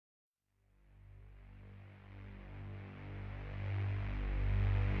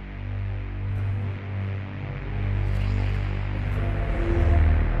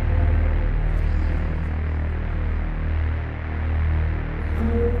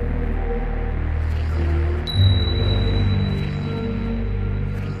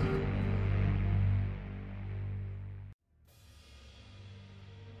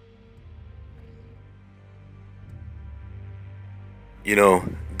You know,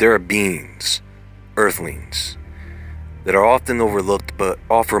 there are beings, earthlings, that are often overlooked but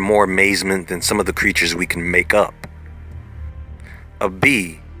offer more amazement than some of the creatures we can make up. A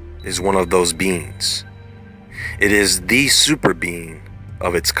bee is one of those beings. It is the super being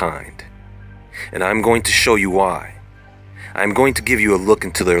of its kind, and I'm going to show you why. I'm going to give you a look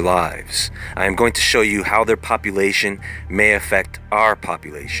into their lives. I am going to show you how their population may affect our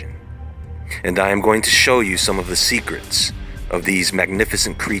population. And I am going to show you some of the secrets of these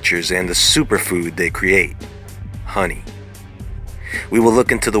magnificent creatures and the superfood they create, honey. We will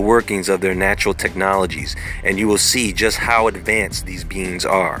look into the workings of their natural technologies, and you will see just how advanced these beings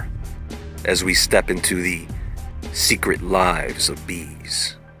are as we step into the secret lives of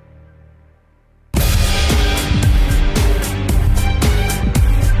bees.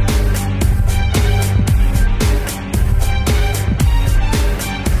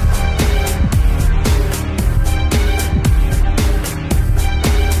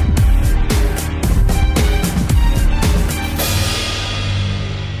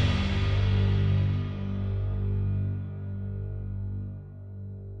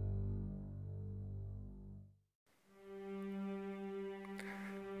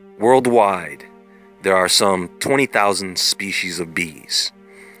 Worldwide, there are some 20,000 species of bees.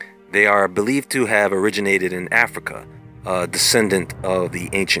 They are believed to have originated in Africa, a descendant of the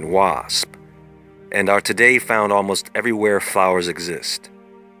ancient wasp, and are today found almost everywhere flowers exist.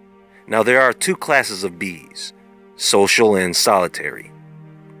 Now, there are two classes of bees, social and solitary.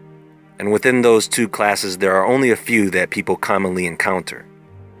 And within those two classes, there are only a few that people commonly encounter.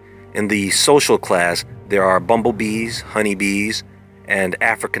 In the social class, there are bumblebees, honeybees, and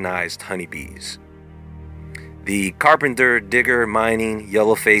Africanized honeybees. The carpenter, digger, mining,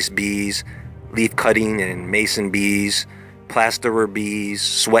 yellow-faced bees, leaf-cutting and mason bees, plasterer bees,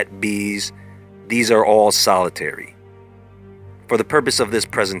 sweat bees, these are all solitary. For the purpose of this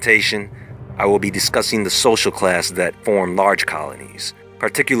presentation, I will be discussing the social class that form large colonies,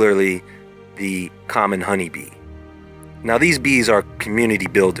 particularly the common honeybee. Now, these bees are community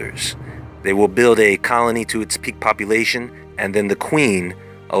builders. They will build a colony to its peak population, and then the queen,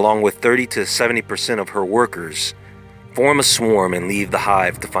 along with 30 to 70% of her workers, form a swarm and leave the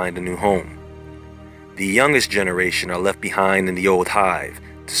hive to find a new home. The youngest generation are left behind in the old hive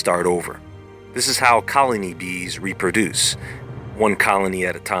to start over. This is how colony bees reproduce, one colony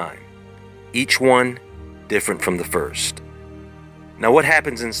at a time, each one different from the first. Now, what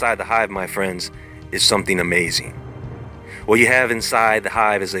happens inside the hive, my friends, is something amazing. What you have inside the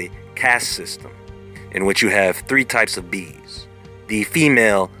hive is a caste system, in which you have three types of bees: the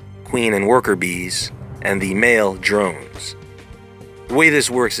female queen and worker bees, and the male drones. The way this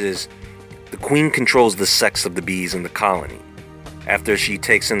works is, the queen controls the sex of the bees in the colony. After she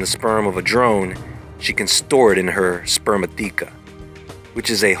takes in the sperm of a drone, she can store it in her spermatheca, which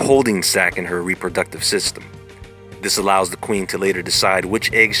is a holding sac in her reproductive system. This allows the queen to later decide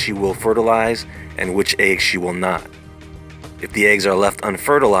which eggs she will fertilize and which eggs she will not. If the eggs are left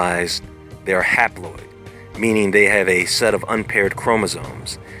unfertilized, they are haploid, meaning they have a set of unpaired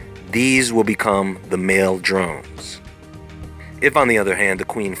chromosomes. These will become the male drones. If, on the other hand, the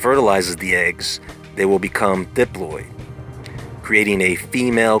queen fertilizes the eggs, they will become diploid, creating a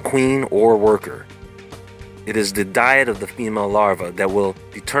female queen or worker. It is the diet of the female larva that will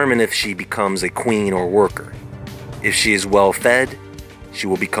determine if she becomes a queen or worker. If she is well fed, she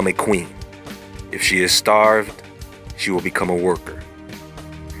will become a queen. If she is starved, she will become a worker.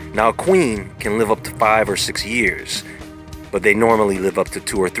 Now, a queen can live up to 5 or 6 years, but they normally live up to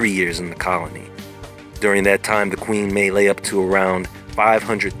 2 or 3 years in the colony. During that time, the queen may lay up to around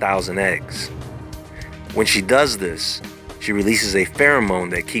 500,000 eggs. When she does this, she releases a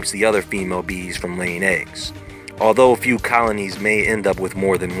pheromone that keeps the other female bees from laying eggs, although a few colonies may end up with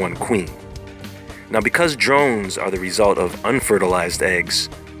more than one queen. Now, because drones are the result of unfertilized eggs,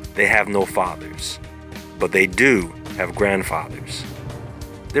 they have no fathers, but they do have grandfathers.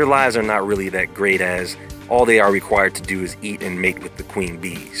 Their lives are not really that great, as all they are required to do is eat and mate with the queen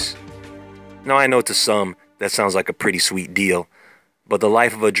bees. Now, I know to some that sounds like a pretty sweet deal, but the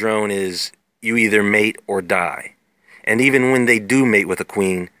life of a drone is you either mate or die. And even when they do mate with a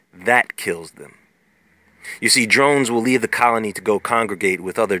queen, that kills them. You see, drones will leave the colony to go congregate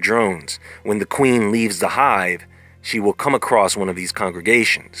with other drones. When the queen leaves the hive, she will come across one of these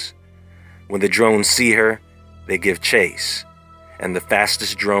congregations. When the drones see her, they give chase, and the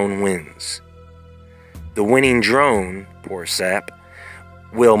fastest drone wins. The winning drone, poor sap,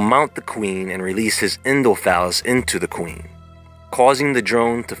 will mount the queen and release his endophallus into the queen, causing the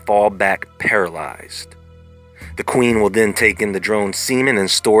drone to fall back paralyzed. The queen will then take in the drone's semen and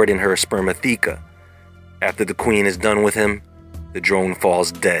store it in her spermatheca. After the queen is done with him, the drone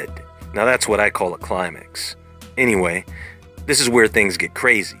falls dead. Now that's what I call a climax. Anyway, this is where things get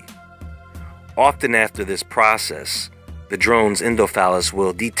crazy. Often after this process, the drone's endophallus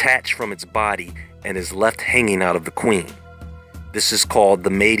will detach from its body and is left hanging out of the queen. This is called the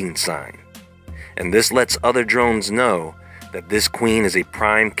mating sign. And this lets other drones know that this queen is a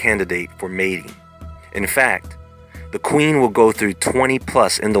prime candidate for mating. In fact, the queen will go through 20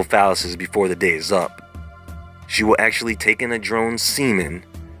 plus endophalluses before the day is up. She will actually take in a drone's semen,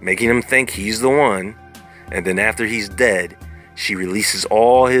 making him think he's the one, and then after he's dead, she releases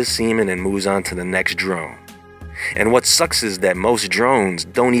all his semen and moves on to the next drone. And what sucks is that most drones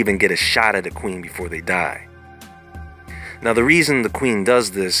don't even get a shot at a queen before they die. Now the reason the queen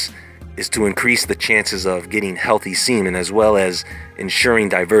does this is to increase the chances of getting healthy semen as well as ensuring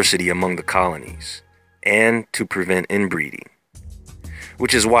diversity among the colonies, and to prevent inbreeding.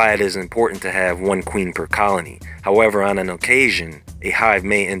 Which is why it is important to have one queen per colony. However, on an occasion, a hive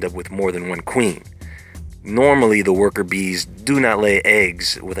may end up with more than one queen. Normally, the worker bees do not lay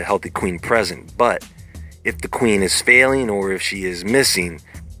eggs with a healthy queen present, but if the queen is failing or if she is missing,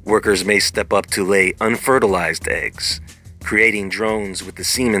 workers may step up to lay unfertilized eggs, creating drones with the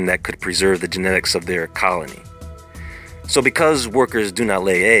semen that could preserve the genetics of their colony. So because workers do not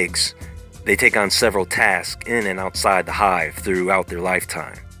lay eggs, they take on several tasks in and outside the hive throughout their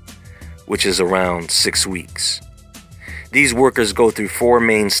lifetime, which is around 6 weeks. These workers go through 4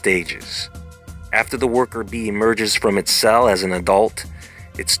 main stages. After the worker bee emerges from its cell as an adult,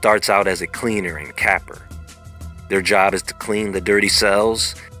 it starts out as a cleaner and capper. Their job is to clean the dirty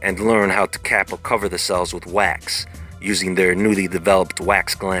cells and learn how to cap or cover the cells with wax using their newly developed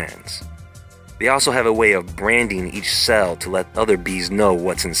wax glands. They also have a way of branding each cell to let other bees know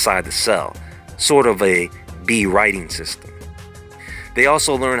what's inside the cell, sort of a bee writing system. They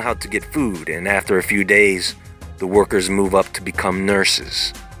also learn how to get food, and after a few days, the workers move up to become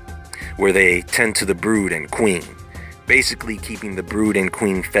nurses, where they tend to the brood and queen, basically keeping the brood and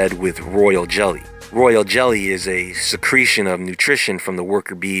queen fed with royal jelly. Royal jelly is a secretion of nutrition from the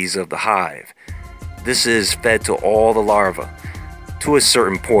worker bees of the hive. This is fed to all the larvae to a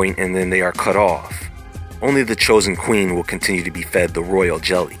certain point, and then they are cut off. Only the chosen queen will continue to be fed the royal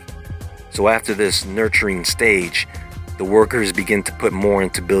jelly. So after this nurturing stage, the workers begin to put more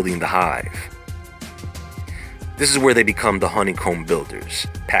into building the hive. This is where they become the honeycomb builders,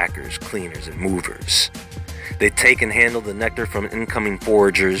 packers, cleaners, and movers. They take and handle the nectar from incoming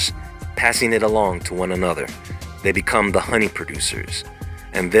foragers, passing it along to one another. They become the honey producers,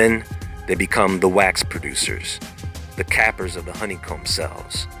 and then they become the wax producers, the cappers of the honeycomb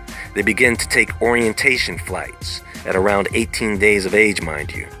cells. They begin to take orientation flights at around 18 days of age,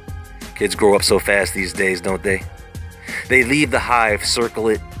 mind you. Kids grow up so fast these days, don't they? They leave the hive, circle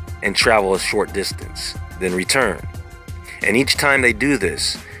it, and travel a short distance, then return. And each time they do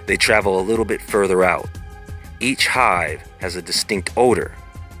this, they travel a little bit further out. Each hive has a distinct odor.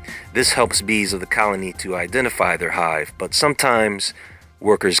 This helps bees of the colony to identify their hive, but sometimes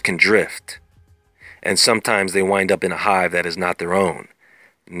workers can drift. And sometimes they wind up in a hive that is not their own.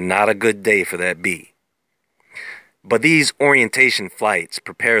 Not a good day for that bee. But these orientation flights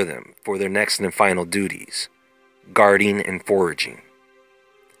prepare them for their next and final duties, guarding and foraging.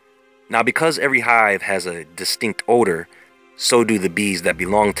 Now, because every hive has a distinct odor, so do the bees that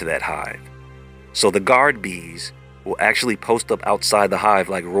belong to that hive. So the guard bees will actually post up outside the hive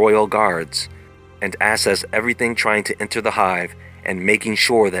like royal guards and assess everything trying to enter the hive and making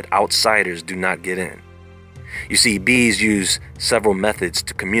sure that outsiders do not get in. You see, bees use several methods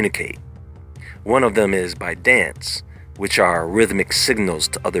to communicate. One of them is by dance, which are rhythmic signals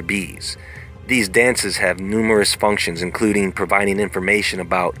to other bees. These dances have numerous functions, including providing information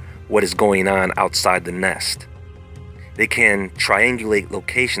about what is going on outside the nest. They can triangulate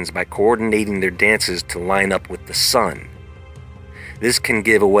locations by coordinating their dances to line up with the sun. This can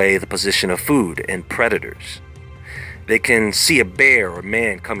give away the position of food and predators. They can see a bear or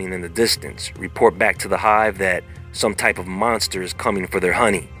man coming in the distance, report back to the hive that some type of monster is coming for their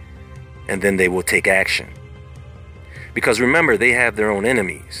honey, and then they will take action. Because remember, they have their own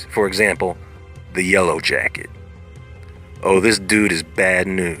enemies. For example, the yellow jacket. Oh, this dude is bad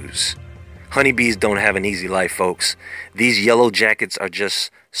news. Honeybees don't have an easy life, folks. These yellow jackets are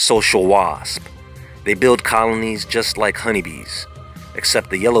just social wasps. They build colonies just like honeybees, except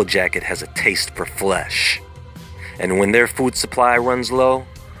the yellow jacket has a taste for flesh. And when their food supply runs low,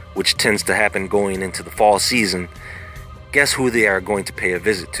 which tends to happen going into the fall season, guess who they are going to pay a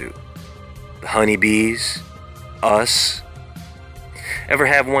visit to? The honeybees? Us? Ever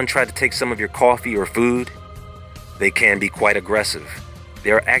have one try to take some of your coffee or food? They can be quite aggressive.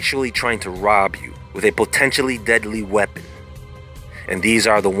 They are actually trying to rob you with a potentially deadly weapon. And these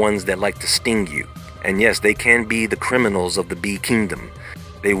are the ones that like to sting you. And yes, they can be the criminals of the bee kingdom.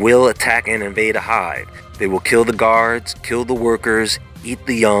 They will attack and invade a hive. They will kill the guards, kill the workers, eat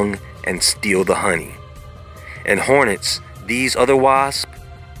the young, and steal the honey. And hornets, these other wasps,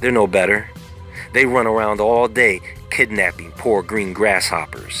 they're no better. They run around all day kidnapping poor green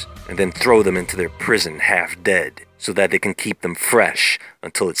grasshoppers and then throw them into their prison half dead so that they can keep them fresh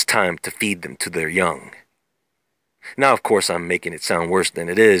until it's time to feed them to their young. Now, of course, I'm making it sound worse than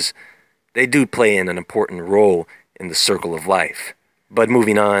it is. They do play an important role in the circle of life. But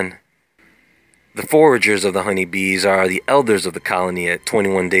moving on, the foragers of the honeybees are the elders of the colony at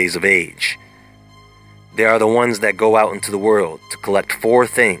 21 days of age. They are the ones that go out into the world to collect four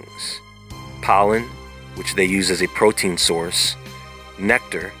things: pollen, which they use as a protein source;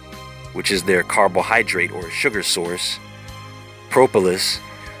 nectar, which is their carbohydrate or sugar source; propolis,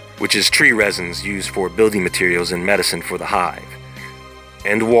 which is tree resins used for building materials and medicine for the hive;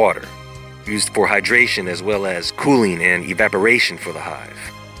 and water, used for hydration as well as cooling and evaporation for the hive.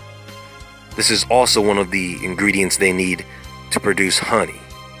 This is also one of the ingredients they need to produce honey.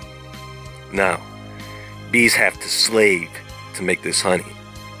 Now, bees have to slave to make this honey.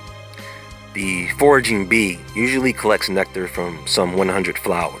 The foraging bee usually collects nectar from some 100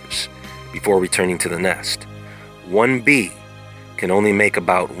 flowers before returning to the nest. One bee can only make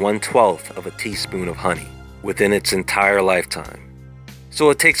about 1/12 of a teaspoon of honey within its entire lifetime. So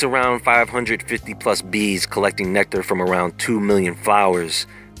it takes around 550 plus bees collecting nectar from around 2 million flowers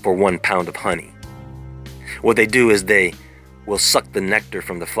for 1 pound of honey. What they do is they will suck the nectar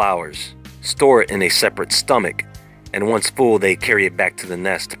from the flowers, store it in a separate stomach, and once full they carry it back to the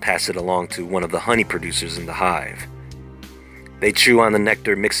nest to pass it along to one of the honey producers in the hive. They chew on the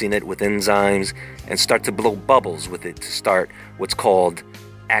nectar, mixing it with enzymes, and start to blow bubbles with it to start what's called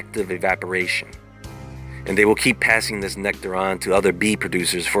active evaporation. And they will keep passing this nectar on to other bee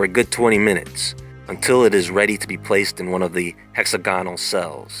producers for a good 20 minutes until it is ready to be placed in one of the hexagonal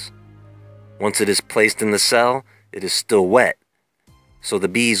cells. Once it is placed in the cell, it is still wet, so the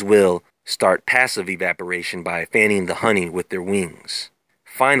bees will start passive evaporation by fanning the honey with their wings.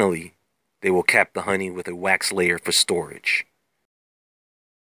 Finally, they will cap the honey with a wax layer for storage.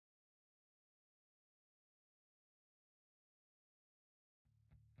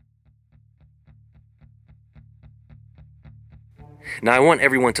 Now, I want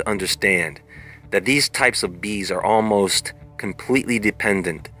everyone to understand that these types of bees are almost completely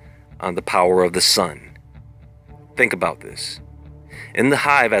dependent on the power of the sun. Think about this. In the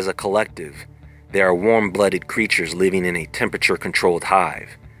hive as a collective, they are warm-blooded creatures living in a temperature-controlled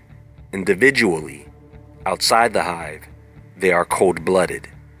hive. Individually, outside the hive, they are cold-blooded.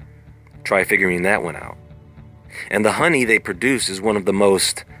 Try figuring that one out. And the honey they produce is one of the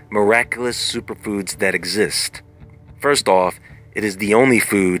most miraculous superfoods that exist. First off, it is the only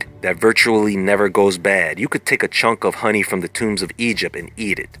food that virtually never goes bad. You could take a chunk of honey from the tombs of Egypt and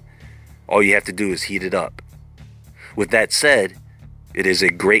eat it. All you have to do is heat it up. With that said, it is a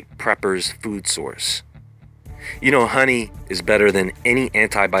great prepper's food source. You know, honey is better than any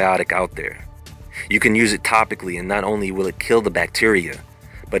antibiotic out there. You can use it topically, and not only will it kill the bacteria,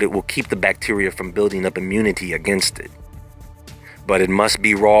 but it will keep the bacteria from building up immunity against it. But it must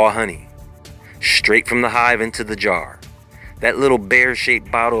be raw honey, straight from the hive into the jar. That little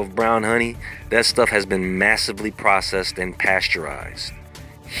bear-shaped bottle of brown honey, that stuff has been massively processed and pasteurized,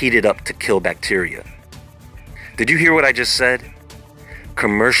 heated up to kill bacteria. Did you hear what I just said?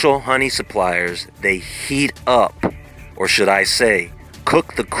 Commercial honey suppliers, they heat up, or should I say,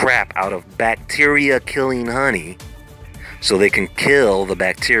 cook the crap out of bacteria-killing honey so they can kill the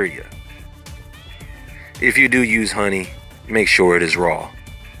bacteria. If you do use honey, make sure it is raw.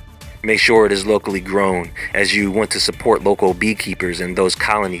 Make sure it is locally grown, as you want to support local beekeepers and those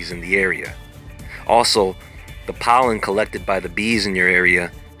colonies in the area. Also, the pollen collected by the bees in your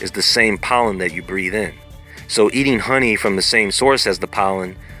area is the same pollen that you breathe in. So eating honey from the same source as the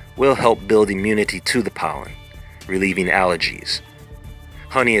pollen will help build immunity to the pollen, relieving allergies.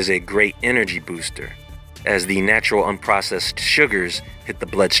 Honey is a great energy booster, as the natural unprocessed sugars hit the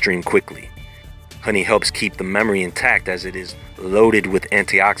bloodstream quickly. Honey helps keep the memory intact, as it is loaded with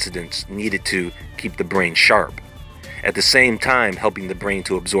antioxidants needed to keep the brain sharp, at the same time helping the brain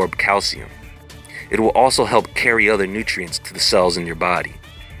to absorb calcium. It will also help carry other nutrients to the cells in your body.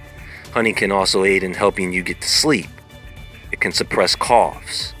 Honey can also aid in helping you get to sleep. It can suppress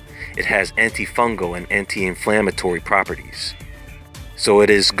coughs. It has antifungal and anti-inflammatory properties, so it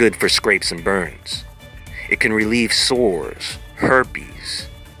is good for scrapes and burns. It can relieve sores, herpes.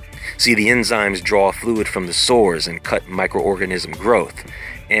 See, the enzymes draw fluid from the sores and cut microorganism growth,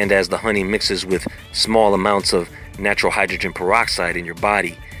 and as the honey mixes with small amounts of natural hydrogen peroxide in your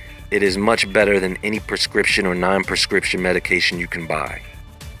body, it is much better than any prescription or non-prescription medication you can buy.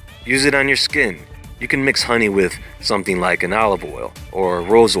 Use it on your skin. You can mix honey with something like an olive oil or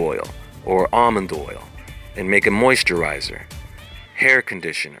rose oil or almond oil and make a moisturizer, hair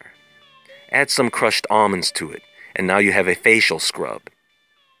conditioner. Add some crushed almonds to it, and now you have a facial scrub.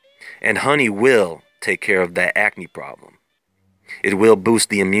 And honey will take care of that acne problem. It will boost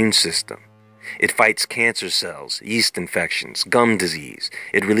the immune system. It fights cancer cells, yeast infections, gum disease.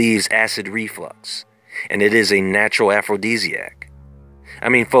 It relieves acid reflux. And it is a natural aphrodisiac. I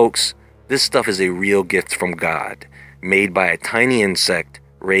mean, folks, this stuff is a real gift from God, made by a tiny insect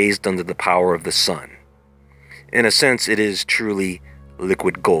raised under the power of the sun. In a sense, it is truly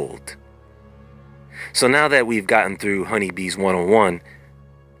liquid gold. So now that we've gotten through Honeybees 101,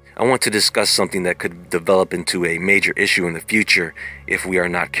 I want to discuss something that could develop into a major issue in the future if we are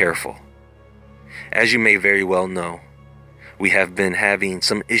not careful. As you may very well know, we have been having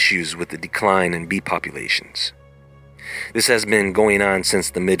some issues with the decline in bee populations. This has been going on since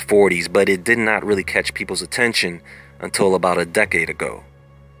the mid-40s, but it did not really catch people's attention until about a decade ago.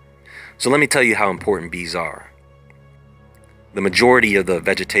 So let me tell you how important bees are. The majority of the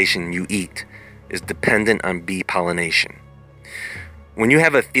vegetation you eat is dependent on bee pollination. When you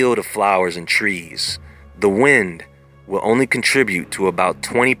have a field of flowers and trees, the wind will only contribute to about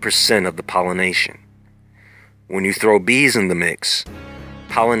 20% of the pollination. When you throw bees in the mix,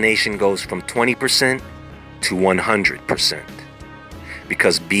 pollination goes from 20% to 100%.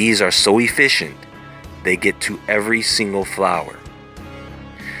 Because bees are so efficient, they get to every single flower.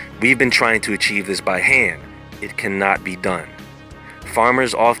 We've been trying to achieve this by hand. It cannot be done.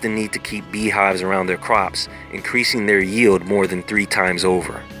 Farmers often need to keep beehives around their crops, increasing their yield more than 3 times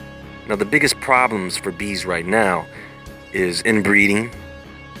over. Now, the biggest problems for bees right now is inbreeding,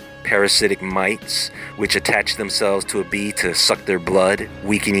 parasitic mites, which attach themselves to a bee to suck their blood,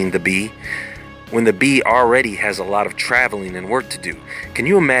 weakening the bee. When the bee already has a lot of traveling and work to do, can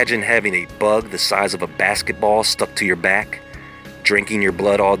you imagine having a bug the size of a basketball stuck to your back, drinking your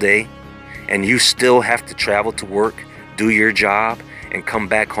blood all day, and you still have to travel to work, do your job, and come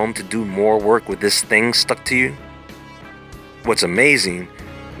back home to do more work with this thing stuck to you? What's amazing,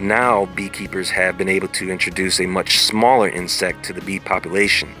 now beekeepers have been able to introduce a much smaller insect to the bee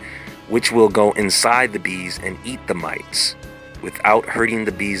population, which will go inside the bees and eat the mites without hurting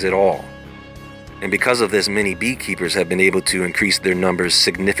the bees at all. And because of this, many beekeepers have been able to increase their numbers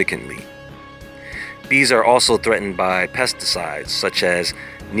significantly. Bees are also threatened by pesticides such as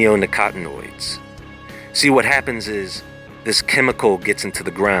neonicotinoids. See, what happens is this chemical gets into the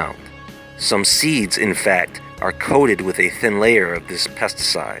ground. Some seeds, in fact, are coated with a thin layer of this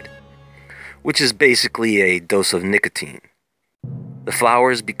pesticide, which is basically a dose of nicotine. The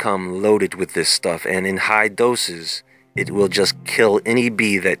flowers become loaded with this stuff, and in high doses, it will just kill any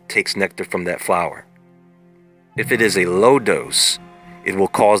bee that takes nectar from that flower. If it is a low dose, it will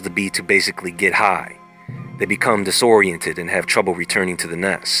cause the bee to basically get high. They become disoriented and have trouble returning to the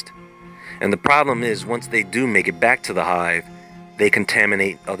nest. And the problem is, once they do make it back to the hive, they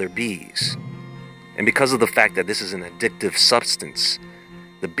contaminate other bees. And because of the fact that this is an addictive substance,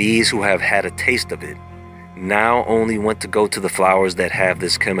 the bees who have had a taste of it now only want to go to the flowers that have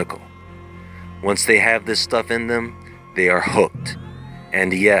this chemical. Once they have this stuff in them, they are hooked.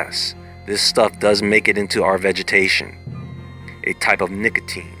 And yes, this stuff does make it into our vegetation, a type of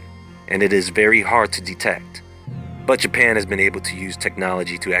nicotine, and it is very hard to detect. But Japan has been able to use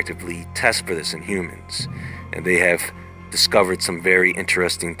technology to actively test for this in humans, and they have discovered some very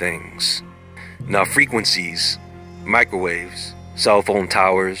interesting things. Now, frequencies, microwaves, cell phone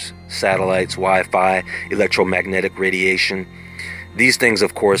towers, satellites, Wi-Fi, electromagnetic radiation, these things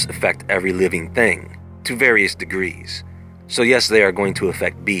of course affect every living thing to various degrees. So yes, they are going to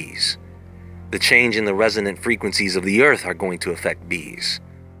affect bees. The change in the resonant frequencies of the earth are going to affect bees.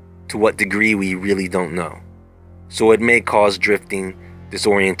 To what degree, we really don't know. So it may cause drifting,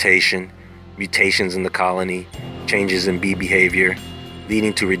 disorientation, mutations in the colony, changes in bee behavior,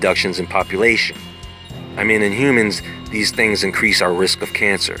 leading to reductions in population. I mean, in humans, these things increase our risk of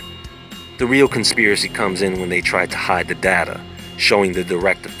cancer. The real conspiracy comes in when they try to hide the data, showing the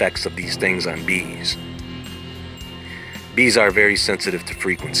direct effects of these things on bees. Bees are very sensitive to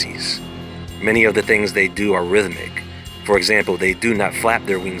frequencies. Many of the things they do are rhythmic. For example, they do not flap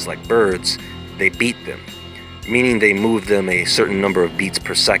their wings like birds, they beat them, meaning they move them a certain number of beats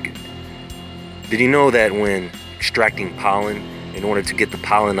per second. Did you know that when extracting pollen, in order to get the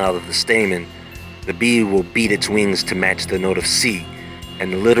pollen out of the stamen, the bee will beat its wings to match the note of C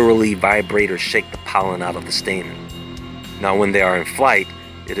and literally vibrate or shake the pollen out of the stamen? Now, when they are in flight,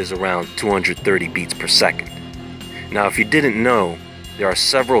 it is around 230 beats per second. Now, if you didn't know, there are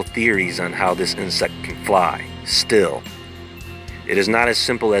several theories on how this insect can fly, still. It is not as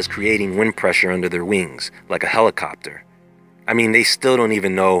simple as creating wind pressure under their wings, like a helicopter. I mean, they still don't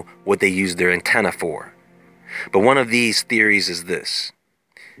even know what they use their antenna for. But one of these theories is this.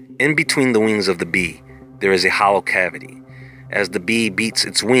 In between the wings of the bee, there is a hollow cavity. As the bee beats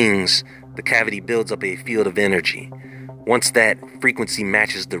its wings, the cavity builds up a field of energy. Once that frequency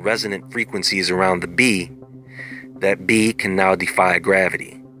matches the resonant frequencies around the bee, that bee can now defy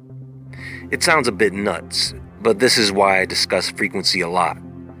gravity. It sounds a bit nuts, but this is why I discuss frequency a lot.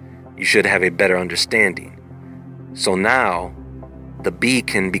 You should have a better understanding. So now, the bee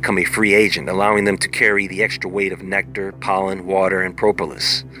can become a free agent, allowing them to carry the extra weight of nectar, pollen, water, and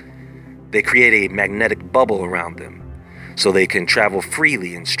propolis. They create a magnetic bubble around them, so they can travel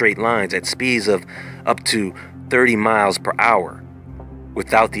freely in straight lines at speeds of up to 30 miles per hour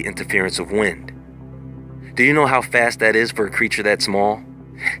without the interference of wind. Do you know how fast that is for a creature that small?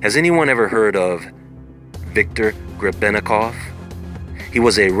 Has anyone ever heard of Viktor Grebennikov? He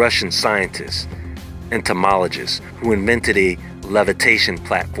was a Russian scientist, entomologist, who invented a levitation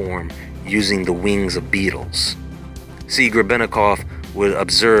platform using the wings of beetles. See, Grebennikov would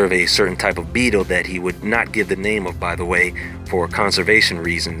observe a certain type of beetle that he would not give the name of, by the way, for conservation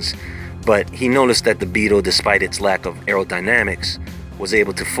reasons, but he noticed that the beetle, despite its lack of aerodynamics, was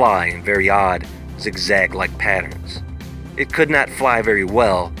able to fly in very odd, zigzag-like patterns. It could not fly very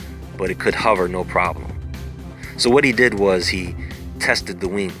well, but it could hover no problem. So what he did was he tested the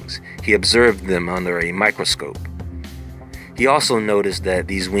wings. He observed them under a microscope. He also noticed that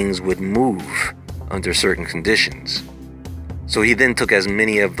these wings would move under certain conditions. So he then took as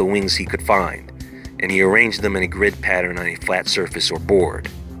many of the wings he could find, and he arranged them in a grid pattern on a flat surface or board.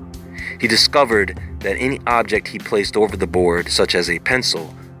 He discovered that any object he placed over the board, such as a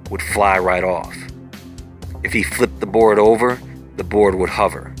pencil, would fly right off. If he flipped the board over, the board would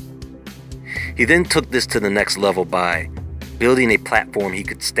hover. He then took this to the next level by building a platform he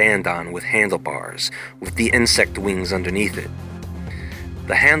could stand on with handlebars, with the insect wings underneath it.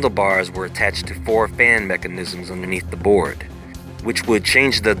 The handlebars were attached to 4 fan mechanisms underneath the board, which would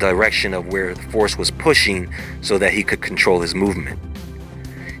change the direction of where the force was pushing so that he could control his movement.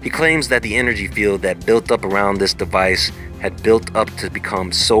 He claims that the energy field that built up around this device had built up to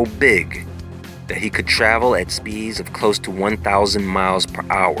become so big that he could travel at speeds of close to 1,000 miles per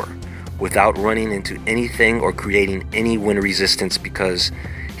hour without running into anything or creating any wind resistance, because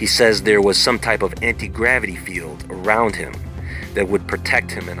he says there was some type of anti-gravity field around him that would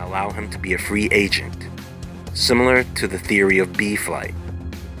protect him and allow him to be a free agent, similar to the theory of bee flight.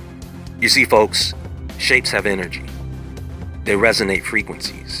 You see, folks, shapes have energy. They resonate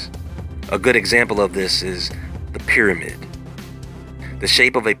frequencies. A good example of this is the pyramid. The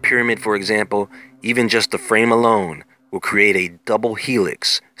shape of a pyramid, for example, even just the frame alone, will create a double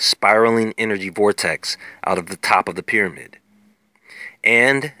helix spiraling energy vortex out of the top of the pyramid,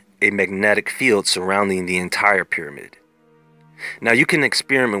 and a magnetic field surrounding the entire pyramid. Now, you can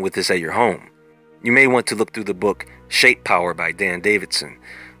experiment with this at your home. You may want to look through the book Shape Power by Dan Davidson,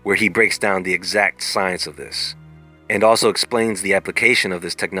 where he breaks down the exact science of this, and also explains the application of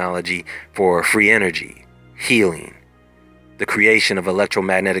this technology for free energy, healing, the creation of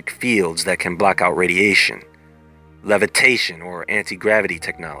electromagnetic fields that can block out radiation, levitation or anti-gravity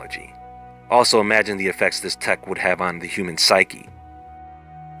technology. Also, imagine the effects this tech would have on the human psyche.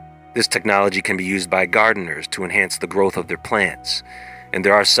 This technology can be used by gardeners to enhance the growth of their plants, and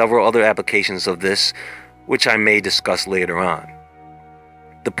there are several other applications of this which I may discuss later on.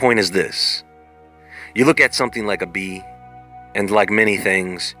 The point is this: you look at something like a bee, and like many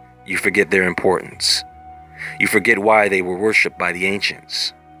things, you forget their importance. You forget why they were worshipped by the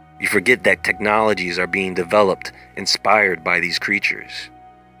ancients. You forget that technologies are being developed inspired by these creatures.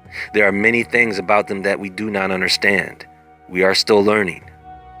 There are many things about them that we do not understand. We are still learning.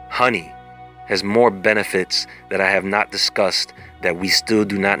 Honey has more benefits that I have not discussed that we still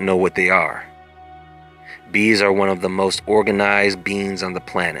do not know what they are. Bees are one of the most organized beings on the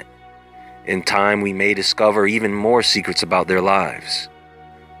planet. In time, we may discover even more secrets about their lives.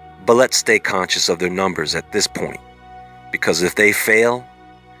 But let's stay conscious of their numbers at this point, because if they fail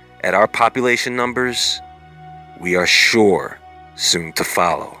at our population numbers, we are sure soon to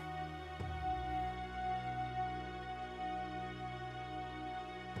follow.